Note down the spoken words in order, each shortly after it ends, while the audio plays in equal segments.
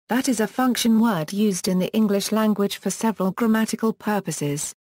That is a function word used in the English language for several grammatical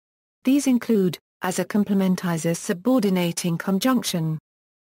purposes. These include, as a complement, as a subordinating conjunction.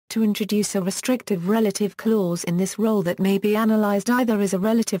 To introduce a restrictive relative clause in this role that may be analyzed either as a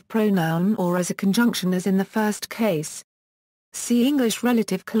relative pronoun or as a conjunction as in the first case. See English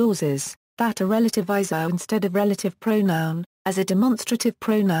relative clauses, that a relative is a instead of relative pronoun, as a demonstrative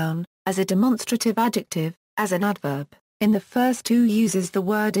pronoun, as a demonstrative adjective, as an adverb. In the first two uses the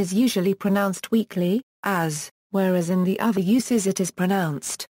word is usually pronounced weakly, as, whereas in the other uses it is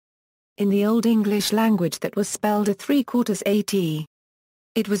pronounced. In the Old English language that was spelled a 3/4 at.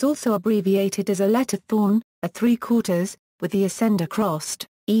 It was also abbreviated as a letter thorn, a 3/4, with the ascender crossed,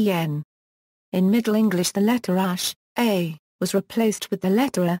 en. In Middle English the letter ash, a, was replaced with the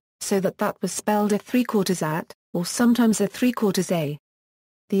letter a, so that was spelled a 3/4 at, or sometimes a 3/4 a.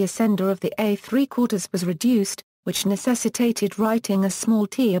 The ascender of the a 3/4 was reduced, which necessitated writing a small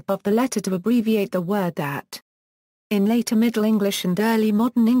t above the letter to abbreviate the word that. In later Middle English and early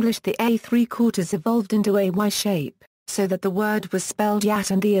Modern English the a 3/4 evolved into a y shape, so that the word was spelled yat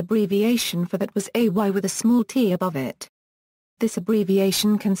and the abbreviation for that was ay with a small t above it. This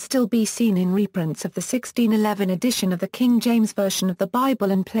abbreviation can still be seen in reprints of the 1611 edition of the King James Version of the Bible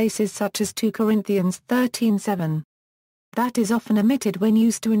in places such as 2 Corinthians 13:7. That is often omitted when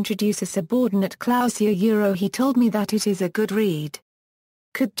used to introduce a subordinate clause. He told me that it is a good read.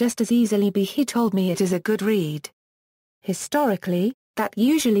 Could just as easily be he told me it is a good read. Historically, that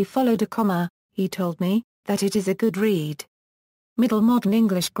usually followed a comma, he told me, that it is a good read. Middle Modern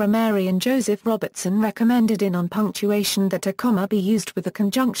English grammarian Joseph Robertson recommended in On Punctuation that a comma be used with a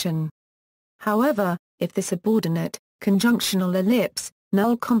conjunction. However, if the subordinate, conjunctional ellipse,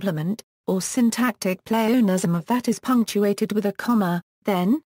 null complement, or syntactic pleonasm of that is punctuated with a comma,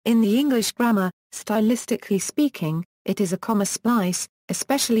 then, in the English grammar, stylistically speaking, it is a comma splice,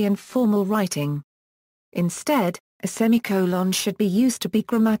 especially in formal writing. Instead, a semicolon should be used to be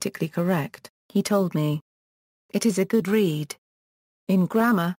grammatically correct, he told me. It is a good read. In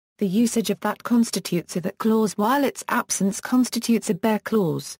grammar, the usage of that constitutes a that clause while its absence constitutes a bare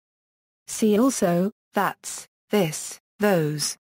clause. See also, that's, this, those.